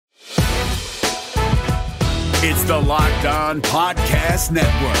It's the Locked On Podcast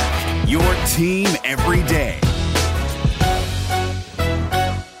Network, your team every day.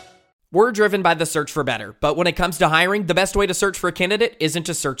 We're driven by the search for better, but when it comes to hiring, the best way to search for a candidate isn't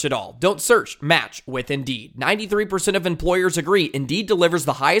to search at all. Don't search, match with Indeed. 93% of employers agree Indeed delivers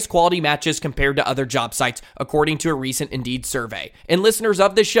the highest quality matches compared to other job sites, according to a recent Indeed survey. And listeners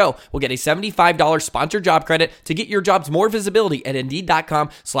of this show will get a $75 sponsored job credit to get your jobs more visibility at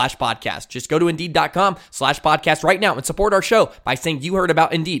Indeed.com/podcast. Just go to Indeed.com/podcast right now and support our show by saying you heard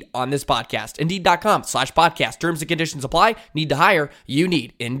about Indeed on this podcast. Indeed.com/podcast. Terms and conditions apply. Need to hire? You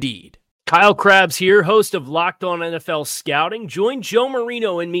need Indeed. Kyle Krabs here, host of Locked On NFL Scouting. Join Joe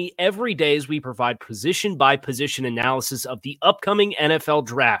Marino and me every day as we provide position-by-position analysis of the upcoming NFL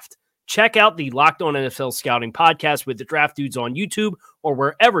Draft. Check out the Locked On NFL Scouting podcast with the Draft Dudes on YouTube or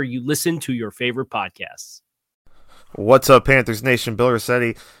wherever you listen to your favorite podcasts. What's up, Panthers Nation? Bill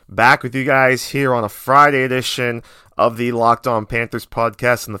Rossetti back with you guys here on a Friday edition of the Locked On Panthers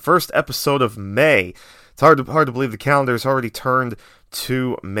podcast and the first episode of May. It's hard to believe the calendar has already turned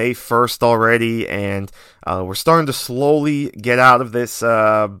to May 1st already, and we're starting to slowly get out of this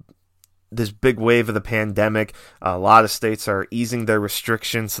this big wave of the pandemic. A lot of states are easing their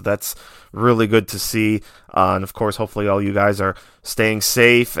restrictions, so that's really good to see. And of course, hopefully all you guys are staying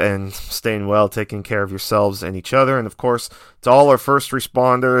safe and staying well, taking care of yourselves and each other. And of course, to all our first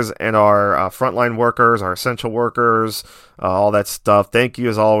responders and our frontline workers, our essential workers, all that stuff, thank you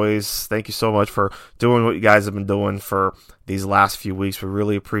as always. Thank you so much for doing what you guys have been doing for these last few weeks. We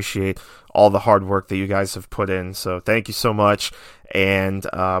really appreciate all the hard work that you guys have put in. So thank you so much, and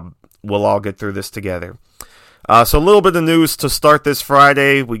we'll all get through this together. So a little bit of news to start this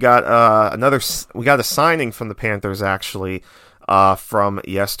Friday. We got a signing from the Panthers actually from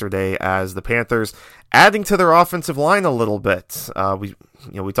yesterday, as the Panthers adding to their offensive line a little bit.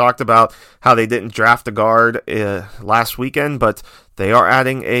 We talked about how they didn't draft a guard last weekend, but they are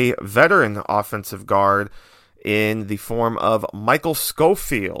adding a veteran offensive guard in the form of Michael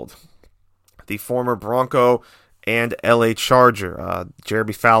Schofield, the former Bronco and LA Charger.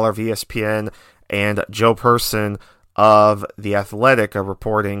 Jeremy Fowler of ESPN and Joe Person of The Athletic are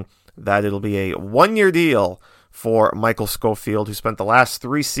reporting that it'll be a one-year deal for Michael Schofield, who spent the last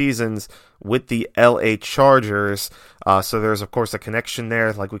 3 seasons with the LA Chargers. So there's, of course, a connection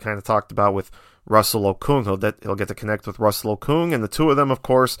there, like we kind of talked about with Russell Okung. He'll get to connect with Russell Okung, and the two of them, of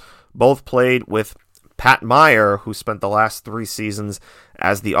course, both played with Pat Meyer, who spent the last 3 seasons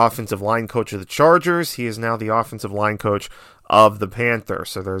as the offensive line coach of the Chargers. He is now the offensive line coach of the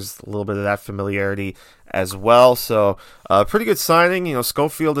Panthers. So there's a little bit of that familiarity as well. So pretty good signing.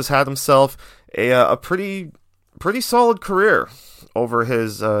 Schofield has had himself a pretty solid career over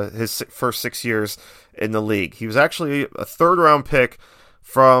his first 6 years in the league. He was actually a 3rd-round pick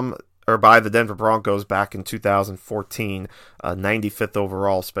by the Denver Broncos back in 2014, 95th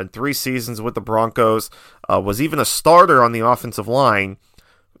overall. Spent 3 seasons with the Broncos, was even a starter on the offensive line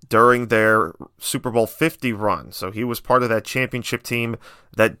during their Super Bowl 50 run. So he was part of that championship team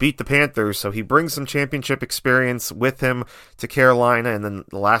that beat the Panthers. So he brings some championship experience with him to Carolina, and then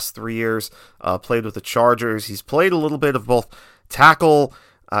the last 3 years played with the Chargers. He's played a little bit of both tackle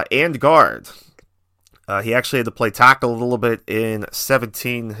and guard. He actually had to play tackle a little bit in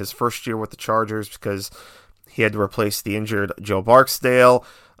 2017, his first year with the Chargers, because he had to replace the injured Joe Barksdale,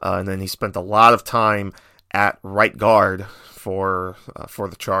 and then he spent a lot of time at right guard for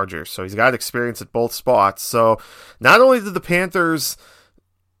the Chargers. So he's got experience at both spots. So not only did the Panthers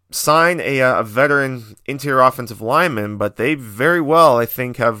sign a veteran interior offensive lineman, but they very well, I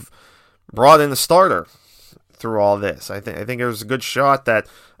think, have brought in a starter through all this. I think there's a good shot that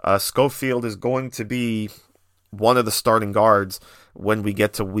Schofield is going to be one of the starting guards when we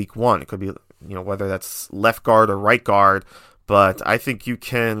get to week 1. It could be, whether that's left guard or right guard, but I think you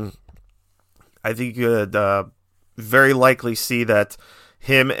could very likely see that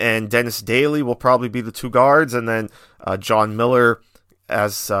him and Dennis Daly will probably be the 2 guards, and then John Miller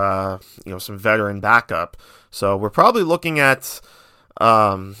as some veteran backup. So we're probably looking at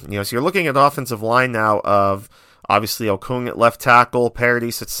so you're looking at offensive line now of obviously Okung at left tackle,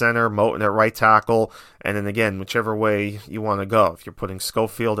 Paradis at center, Moton at right tackle, and then again, whichever way you want to go. If you're putting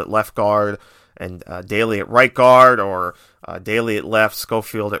Schofield at left guard and Daly at right guard, or Daly at left,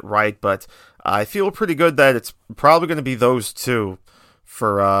 Schofield at right, but I feel pretty good that it's probably going to be those two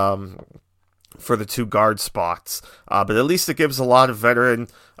for the 2 guard spots. But at least it gives a lot of veteran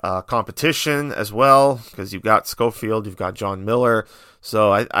competition as well, because you've got Schofield, you've got John Miller.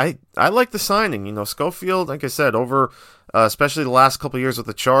 So I like the signing. Schofield, like I said, over especially the last couple of years with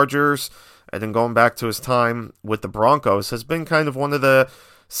the Chargers, and then going back to his time with the Broncos, has been kind of one of the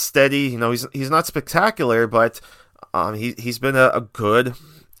steady. He's not spectacular, but he's been a good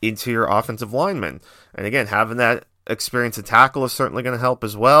interior offensive lineman. And again, having that experience at tackle is certainly going to help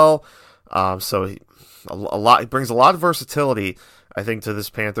as well. So it brings a lot of versatility, I think, to this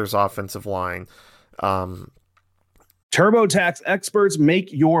Panthers offensive line. TurboTax experts,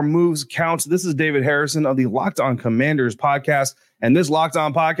 make your moves count. This is David Harrison of the Locked On Commanders podcast, and this Locked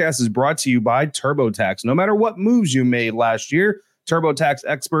On podcast is brought to you by TurboTax. No matter what moves you made last year, TurboTax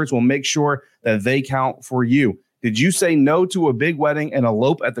experts will make sure that they count for you. Did you say no to a big wedding and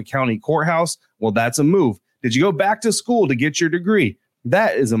elope at the county courthouse? Well, that's a move. Did you go back to school to get your degree?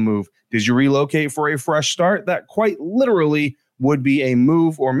 That is a move. Did you relocate for a fresh start? That quite literally would be a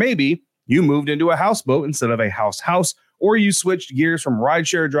move. Or maybe you moved into a houseboat instead of a house, or you switched gears from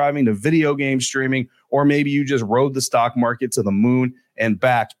rideshare driving to video game streaming, or maybe you just rode the stock market to the moon and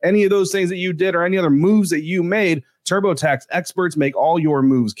back. Any of those things that you did or any other moves that you made, TurboTax experts make all your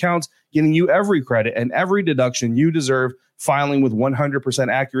moves count, getting you every credit and every deduction you deserve, filing with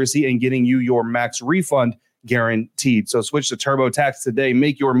 100% accuracy, and getting you your max refund guaranteed. So switch to TurboTax today.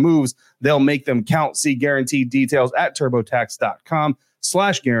 Make your moves. They'll make them count. See guaranteed details at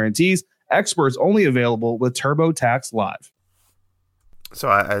turbotax.com/guarantees. Experts only available with TurboTax Live. So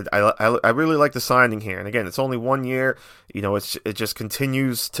I really like the signing here. And again, it's only 1 year. It just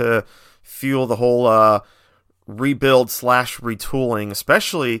continues to fuel the whole rebuild / retooling,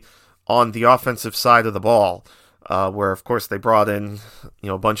 especially on the offensive side of the ball, where, of course, they brought in,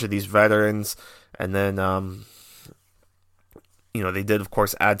 a bunch of these veterans. And then, they did, of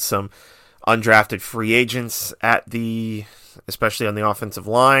course, add some undrafted free agents especially on the offensive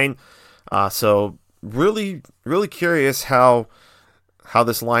line. So really, really curious how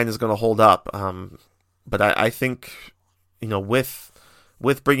this line is going to hold up. But I think, with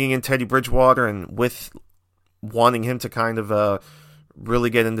bringing in Teddy Bridgewater and with wanting him to kind of really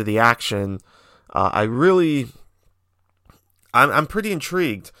get into the action, I'm pretty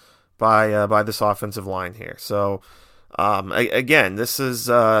intrigued by this offensive line here. So again, this is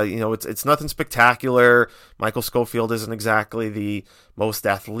it's nothing spectacular. Michael Schofield isn't exactly the most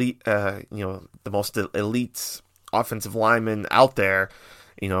the most elite offensive lineman out there.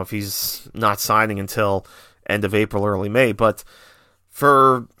 If he's not signing until end of April, early May, but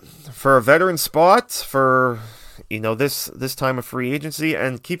for a veteran spot, for this time of free agency,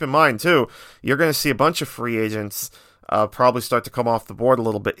 and keep in mind too, you're going to see a bunch of free agents probably start to come off the board a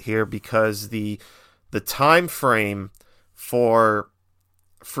little bit here, because the time frame for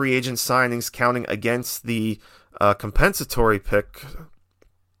free agent signings counting against the compensatory pick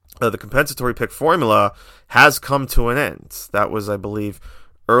formula has come to an end. That was, I believe,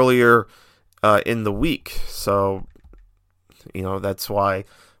 earlier in the week. So, that's why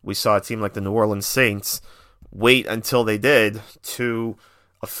we saw a team like the New Orleans Saints wait until they did to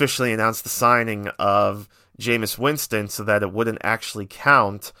officially announce the signing of Jameis Winston, so that it wouldn't actually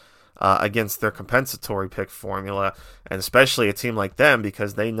count against their compensatory pick formula, and especially a team like them,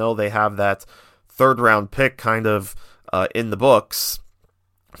 because they know they have that third-round pick kind of in the books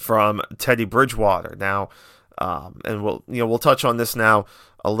from Teddy Bridgewater. Now, and we'll touch on this now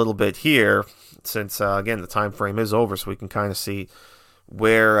a little bit here, since again the time frame is over, so we can kind of see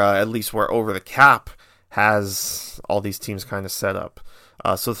where at least where over the cap has all these teams kind of set up.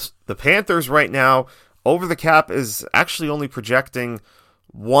 So the Panthers right now, over the cap is actually only projecting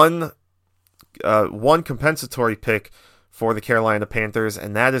one compensatory pick for the Carolina Panthers,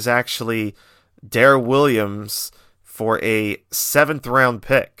 and that is actually Darrell Williams for a 7th round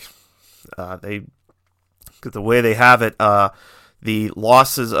pick. The way they have it, the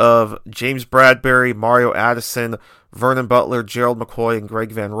losses of James Bradbury, Mario Addison, Vernon Butler, Gerald McCoy, and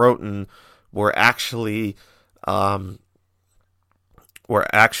Greg Van Roten were actually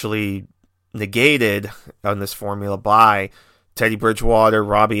negated on this formula by Teddy Bridgewater,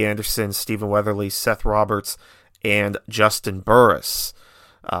 Robbie Anderson, Stephen Weatherly, Seth Roberts, and Justin Burris.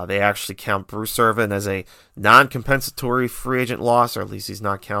 They actually count Bruce Irvin as a non-compensatory free agent loss, or at least he's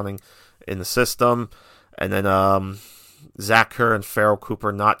not counting in the system. And then Zach Kerr and Farrell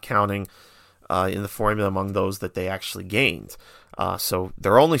Cooper not counting in the formula among those that they actually gained. So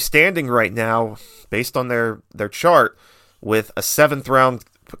they're only standing right now, based on their chart, with a 7th round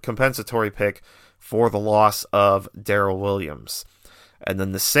compensatory pick for the loss of Darrell Williams. And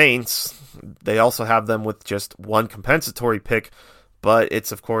then the Saints, they also have them with just one compensatory pick, but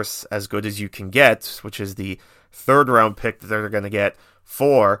it's, of course, as good as you can get, which is the 3rd round pick that they're going to get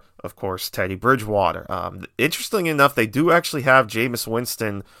for, of course, Teddy Bridgewater. Interestingly enough, they do actually have Jameis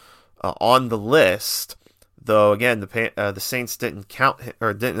Winston on the list, though, again, the Saints didn't count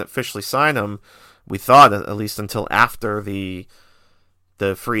or didn't officially sign him, we thought, at least until after the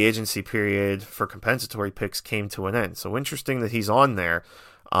the free agency period for compensatory picks came to an end. So interesting that he's on there,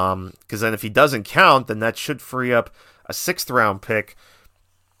 because then if he doesn't count, then that should free up a 6th-round pick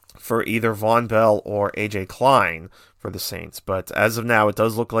for either Von Bell or A.J. Klein for the Saints. But as of now, it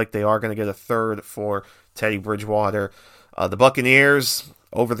does look like they are going to get a 3rd for Teddy Bridgewater. The Buccaneers,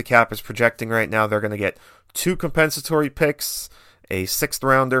 over the cap is projecting right now, they're going to get 2 compensatory picks, a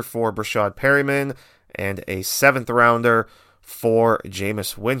 6th-rounder for Brashad Perryman, and a 7th-rounder for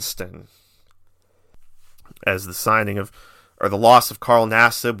Jameis Winston. As the loss of Carl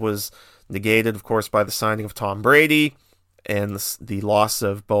Nassib was negated, of course, by the signing of Tom Brady, and the loss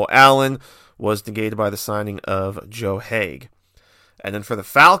of Bo Allen was negated by the signing of Joe Haig. And then for the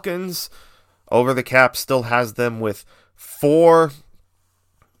Falcons, over the cap still has them with 4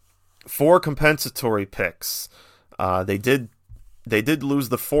 compensatory picks. They did lose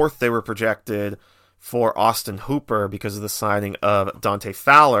the 4th they were projected for Austin Hooper because of the signing of Dante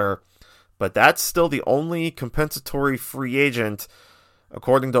Fowler, but that's still the only compensatory free agent,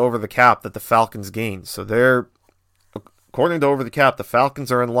 according to Over the Cap, that the Falcons gained. So according to Over the Cap, the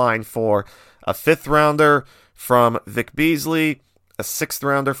Falcons are in line for a 5th-rounder from Vic Beasley, a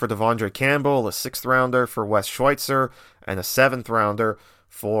 6th-rounder for Devondre Campbell, a 6th-rounder for Wes Schweitzer, and a 7th-rounder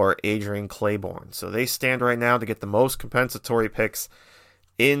for Adrian Claiborne. So they stand right now to get the most compensatory picks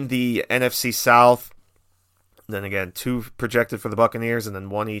in the NFC South. Then again, 2 projected for the Buccaneers, and then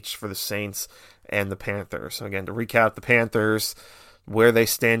 1 each for the Saints and the Panthers. So again, to recap the Panthers, where they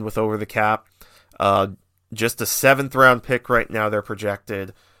stand with Over the Cap, just a 7th-round pick right now they're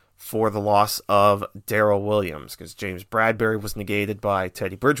projected for the loss of Darrell Williams, because James Bradbury was negated by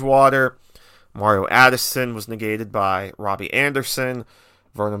Teddy Bridgewater, Mario Addison was negated by Robbie Anderson,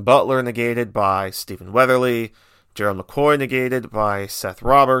 Vernon Butler negated by Stephen Weatherly, Gerald McCoy negated by Seth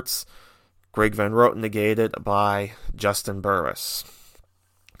Roberts, Greg Van Roten negated by Justin Burris.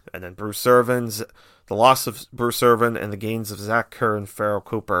 And then Bruce Irvin's, the loss of Bruce Irvin and the gains of Zach Kerr and Farrell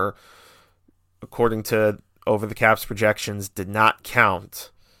Cooper, according to Over the Cap's projections, did not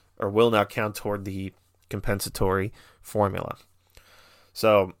count or will not count toward the compensatory formula.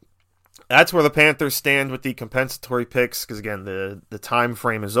 So that's where the Panthers stand with the compensatory picks, because again, the time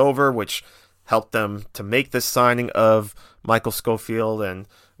frame is over, which helped them to make this signing of Michael Schofield. And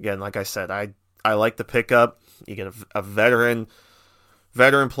again, like I said, I like the pickup. You get a veteran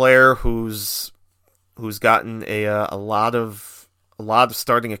player who's gotten a lot of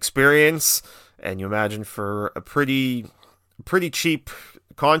starting experience, and you imagine for a pretty cheap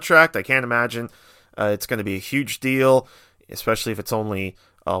contract, I can't imagine it's going to be a huge deal, especially if it's only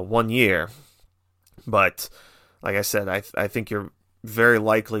 1 year. But like I said, I think you're very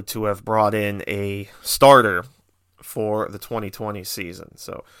likely to have brought in a starter for the 2020 season.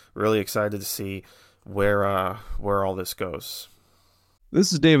 So really excited to see where all this goes.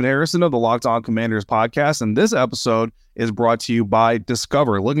 This is David Harrison of the Locked On Commanders podcast, and this episode is brought to you by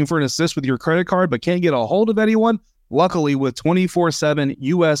Discover. Looking for an assist with your credit card but can't get a hold of anyone? Luckily, with 24/7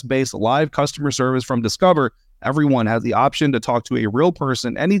 U.S.-based live customer service from Discover, everyone has the option to talk to a real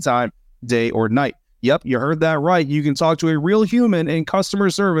person anytime, day or night. Yep, you heard that right. You can talk to a real human in customer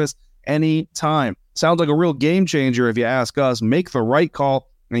service anytime. Sounds like a real game changer if you ask us. Make the right call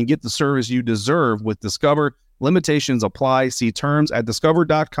and get the service you deserve with Discover. Limitations apply. See terms at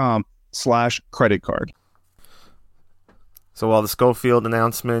discover.com/creditcard. So while the Schofield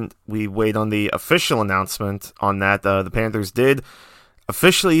announcement, we wait on the official announcement on that. The Panthers did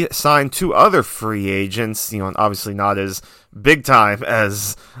officially sign 2 other free agents, obviously not as big time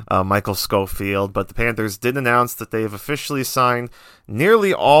as Michael Schofield, but the Panthers did announce that they have officially signed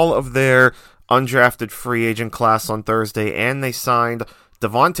nearly all of their undrafted free agent class on Thursday, and they signed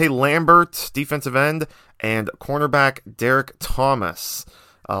Devontae Lambert, defensive end, and cornerback Derek Thomas.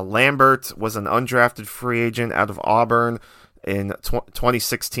 Lambert was an undrafted free agent out of Auburn in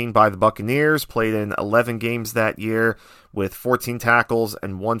 2016 by the Buccaneers, played in 11 games that year with 14 tackles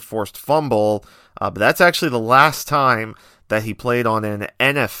and 1 forced fumble, but that's actually the last time that he played on an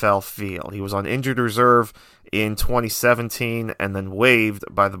NFL field. He was on injured reserve in 2017 and then waived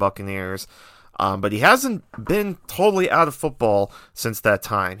by the Buccaneers, but he hasn't been totally out of football since that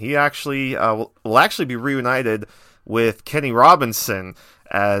time. He actually will actually be reunited with Kenny Robinson,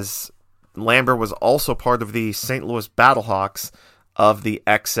 as Lambert was also part of the St. Louis Battlehawks of the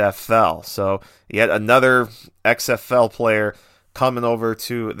XFL. So yet another XFL player coming over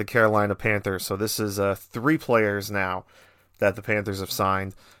to the Carolina Panthers. So this is 3 players now that the Panthers have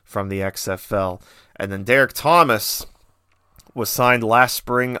signed from the XFL. And then Derek Thomas was signed last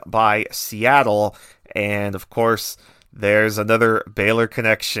spring by Seattle. And of course, there's another Baylor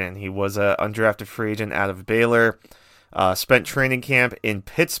connection. He was an undrafted free agent out of Baylor. spent training camp in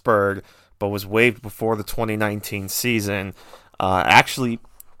Pittsburgh, but was waived before the 2019 season. Actually,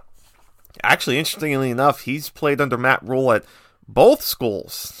 interestingly enough, he's played under Matt Rule at both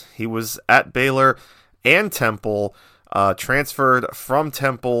schools. He was at Baylor and Temple, transferred from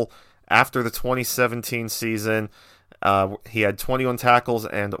Temple after the 2017 season. He had 21 tackles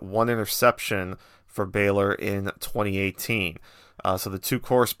and 1 interception for Baylor in 2018. So the two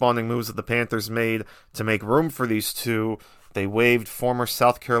corresponding moves that the Panthers made to make room for these two, they waived former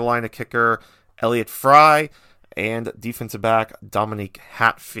South Carolina kicker Elliott Fry and defensive back Dominique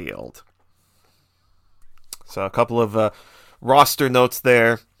Hatfield. So a couple of roster notes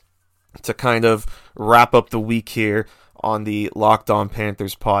there to kind of wrap up the week here on the Locked On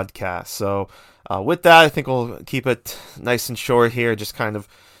Panthers podcast. So with that, I think we'll keep it nice and short here, just kind of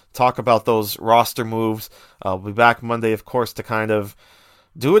talk about those roster moves. We'll be back Monday, of course, to kind of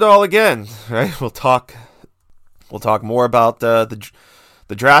do it all again, right? We'll talk more about the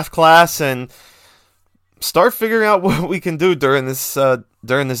draft class and start figuring out what we can do during this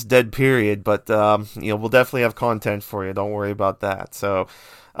dead period. But we'll definitely have content for you. Don't worry about that. So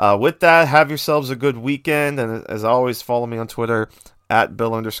with that, have yourselves a good weekend, and as always, follow me on Twitter at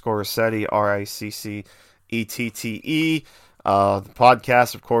Bill_Rossetti, RICCETTE. The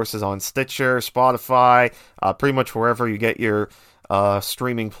podcast, of course, is on Stitcher, Spotify, pretty much wherever you get your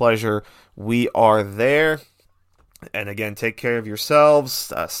streaming pleasure. We are there. And again, take care of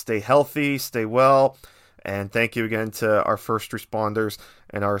yourselves, stay healthy, stay well, and thank you again to our first responders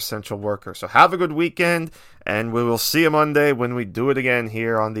and our essential workers. So have a good weekend, and we will see you Monday when we do it again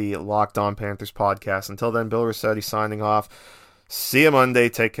here on the Locked On Panthers podcast. Until then, Bill Rossetti signing off. See you Monday.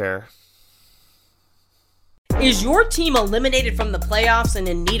 Take care. Is your team eliminated from the playoffs and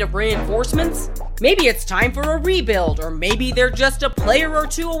in need of reinforcements? Maybe it's time for a rebuild, or maybe they're just a player or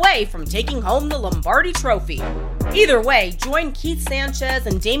two away from taking home the Lombardi Trophy. Either way, join Keith Sanchez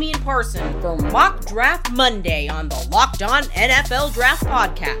and Damian Parson for Mock Draft Monday on the Locked On NFL Draft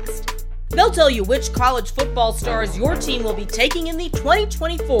Podcast. They'll tell you which college football stars your team will be taking in the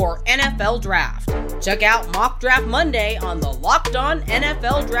 2024 NFL Draft. Check out Mock Draft Monday on the Locked On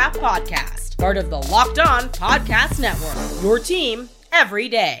NFL Draft Podcast, part of the Locked On Podcast Network, your team every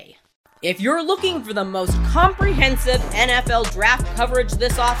day. If you're looking for the most comprehensive NFL draft coverage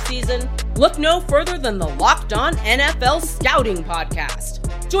this offseason, look no further than the Locked On NFL Scouting Podcast.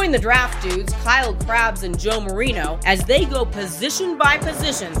 Join the draft dudes, Kyle Krabs and Joe Marino, as they go position by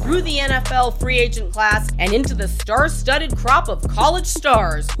position through the NFL free agent class and into the star-studded crop of college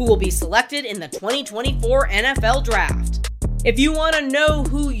stars who will be selected in the 2024 NFL Draft. If you want to know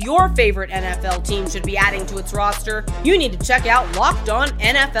who your favorite NFL team should be adding to its roster, you need to check out Locked On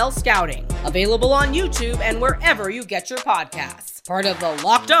NFL Scouting, available on YouTube and wherever you get your podcasts. Part of the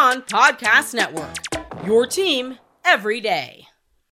Locked On Podcast Network, your team every day.